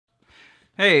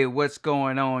Hey, what's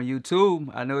going on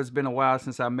YouTube? I know it's been a while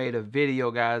since I made a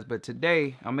video, guys, but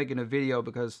today I'm making a video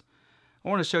because I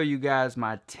want to show you guys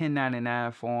my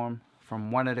 1099 form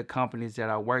from one of the companies that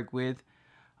I work with.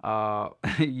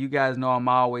 You guys know I'm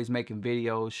always making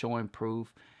videos showing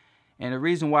proof. And the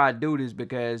reason why I do this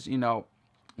because,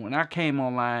 when I came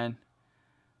online,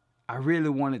 I really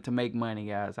wanted to make money,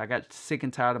 guys. I got sick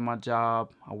and tired of my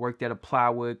job. I worked at a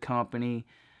plywood company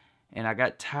and I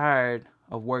got tired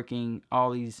of working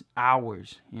all these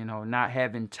hours, not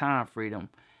having time freedom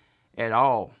at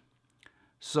all.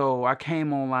 So I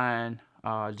came online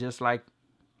just like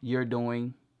you're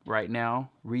doing right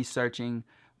now, researching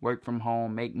work from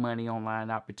home, make money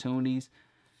online opportunities.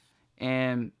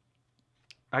 And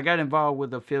I got involved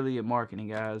with affiliate marketing,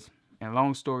 guys. And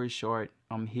long story short,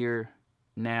 I'm here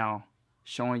now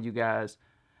showing you guys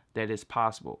that it's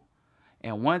possible.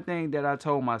 And one thing that I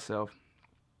told myself,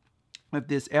 if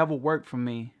this ever worked for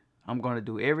me, I'm going to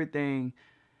do everything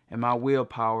in my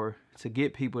willpower to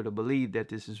get people to believe that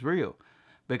this is real.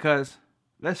 Because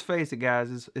let's face it,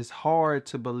 guys, it's hard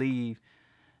to believe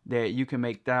that you can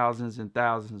make thousands and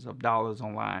thousands of dollars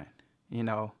online. You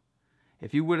know,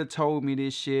 if you would have told me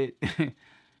this shit,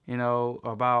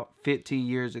 about 15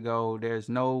 years ago, there's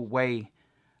no way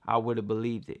I would have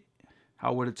believed it. I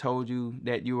would have told you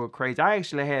that you were crazy. I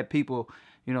actually had people,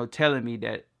 telling me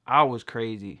that I was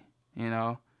crazy, you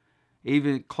know.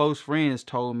 Even close friends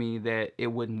told me that it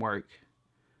wouldn't work.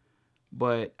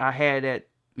 But I had that,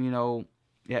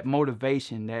 that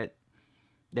motivation,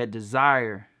 that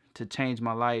desire to change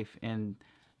my life, and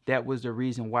that was the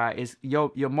reason why. It's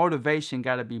your motivation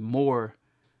got to be more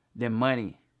than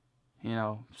money.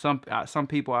 Some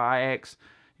people I ask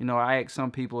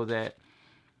some people that,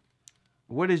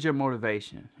 what is your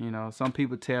motivation? Some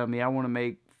people tell me I want to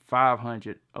make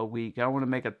 500 a week. I want to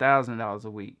make $1,000 a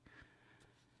week.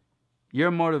 Your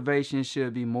motivation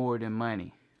should be more than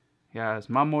money, guys.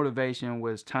 My motivation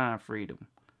was time freedom.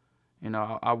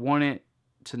 I wanted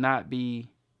to not be,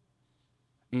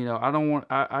 I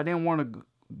didn't want to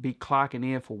be clocking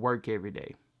in for work every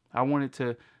day. I wanted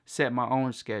to set my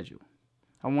own schedule.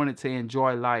 I wanted to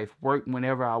enjoy life, work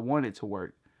whenever I wanted to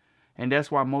work. And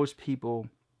that's why most people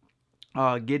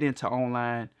get into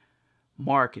online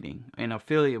marketing and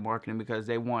affiliate marketing, because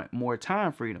they want more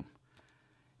time freedom.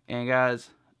 And guys,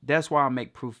 that's why I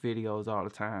make proof videos all the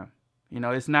time.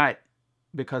 It's not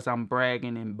because I'm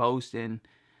bragging and boasting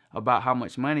about how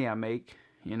much money I make.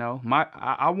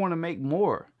 I want to make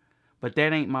more, but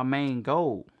that ain't my main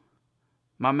goal.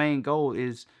 My main goal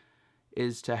is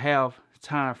to have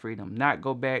time freedom, not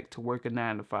go back to work a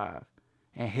 9 to 5,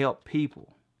 and help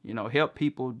people. Help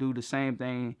people do the same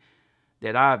thing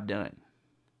that I've done.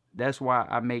 That's why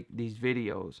I make these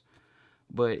videos.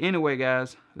 But anyway,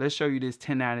 guys, let's show you this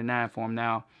 1099 form.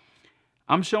 Now,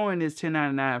 I'm showing this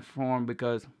 1099 form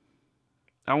because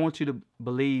I want you to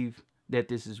believe that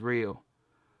this is real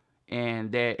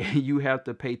and that you have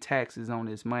to pay taxes on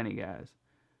this money, guys.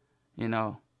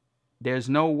 There's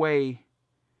no way.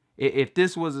 If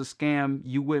this was a scam,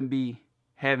 you wouldn't be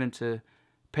having to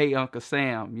pay Uncle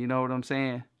Sam. You know what I'm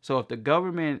saying? So if the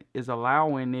government is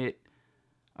allowing it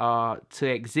to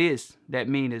exist, that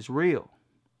means it's real.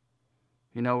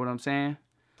 You know what I'm saying?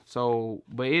 So,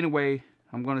 but anyway,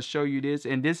 I'm going to show you this.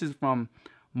 And this is from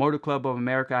Motor Club of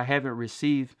America. I haven't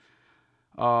received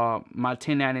my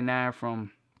 1099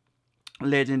 from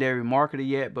Legendary Marketer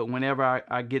yet. But whenever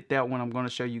I get that one, I'm going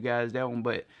to show you guys that one.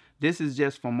 But this is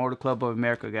just from Motor Club of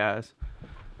America, guys.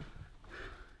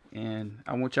 And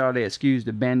I want y'all to excuse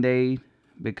the Band-Aid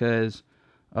because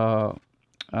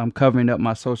I'm covering up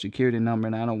my social security number,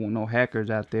 and I don't want no hackers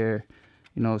out there,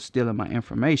 stealing my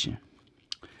information.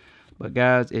 But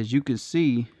guys, as you can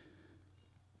see,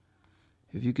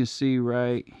 if you can see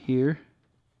right here,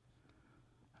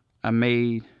 I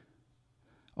made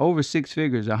over 6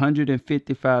 figures,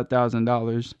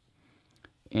 $155,000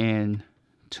 in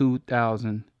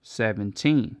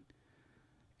 2017,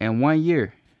 in 1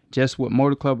 year, just with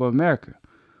Motor Club of America.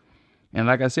 And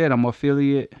like I said, I'm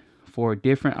affiliate for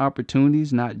different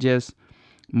opportunities, not just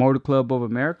Motor Club of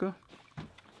America.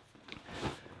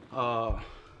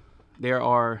 There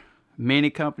are many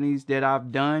companies that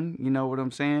I've done, you know what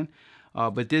I'm saying?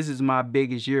 But this is my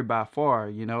biggest year by far,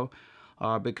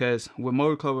 because with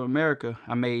Motor Club of America,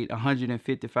 I made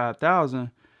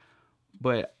 $155,000,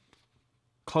 but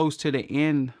close to the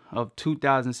end of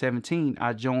 2017,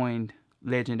 I joined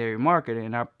Legendary Marketer,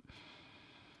 and I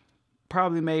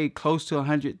probably made close to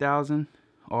 100,000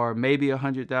 or maybe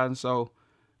 100,000. So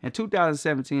in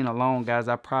 2017 alone, guys,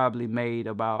 I probably made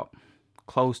about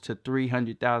close to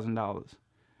 $300,000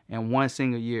 in one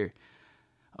single year.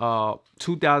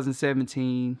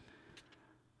 2017,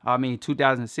 I mean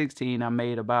 2016 I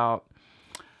made about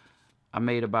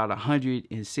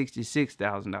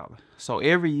 $166,000. So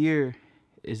every year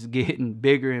it's getting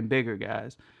bigger and bigger,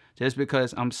 guys, just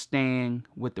because I'm staying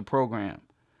with the program.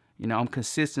 You know, I'm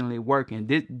consistently working.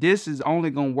 This is only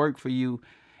gonna work for you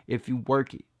if you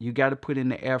work it. You got to put in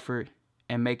the effort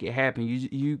and make it happen.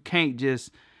 You can't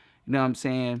just, you know what I'm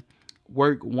saying,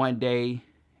 work one day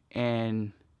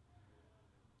and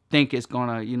think it's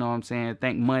gonna, you know what I'm saying,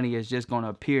 think money is just gonna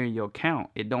appear in your account.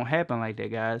 It don't happen like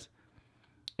that, guys.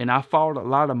 And I fought a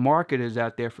lot of marketers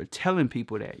out there for telling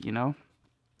people that, you know,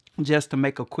 just to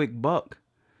make a quick buck.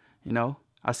 You know,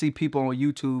 I see people on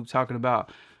YouTube talking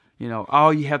about, you know,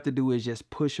 all you have to do is just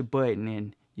push a button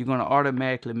and you're gonna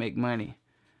automatically make money.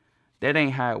 That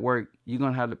ain't how it works. You're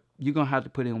gonna have to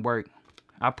put in work.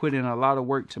 I put in a lot of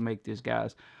work to make this,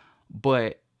 guys.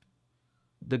 But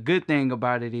the good thing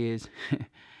about it is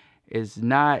it's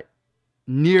not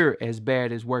near as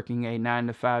bad as working a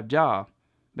 9-to-5 job,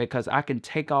 because I can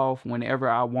take off whenever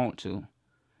I want to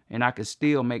and I can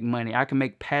still make money. I can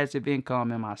make passive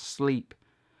income in my sleep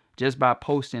just by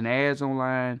posting ads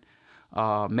online,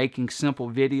 making simple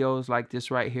videos like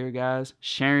this right here, guys,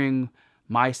 sharing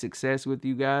my success with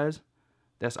you guys.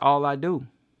 That's all I do.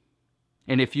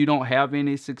 And if you don't have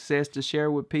any success to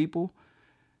share with people,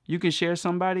 you can share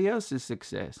somebody else's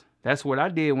success. That's what I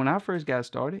did when I first got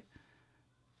started.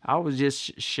 I was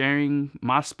just sharing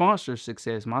my sponsor's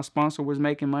success. My sponsor was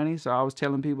making money, so I was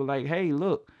telling people like, hey,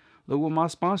 look what my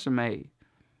sponsor made.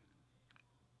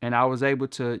 And I was able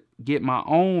to get my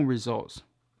own results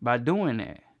by doing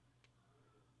that.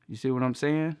 You see what I'm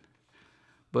saying?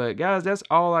 But guys, that's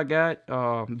all I got.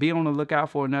 Be on the lookout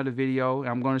for another video.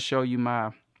 I'm going to show you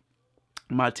my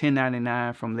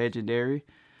 1099 from Legendary.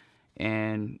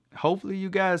 And hopefully you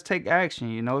guys take action.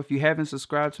 You know, if you haven't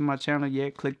subscribed to my channel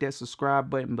yet, click that subscribe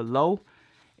button below.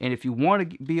 And if you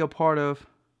want to be a part of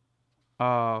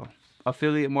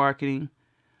affiliate marketing,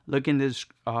 look in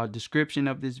the description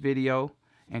of this video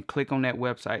and click on that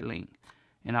website link.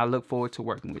 And I look forward to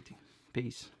working with you.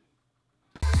 Peace.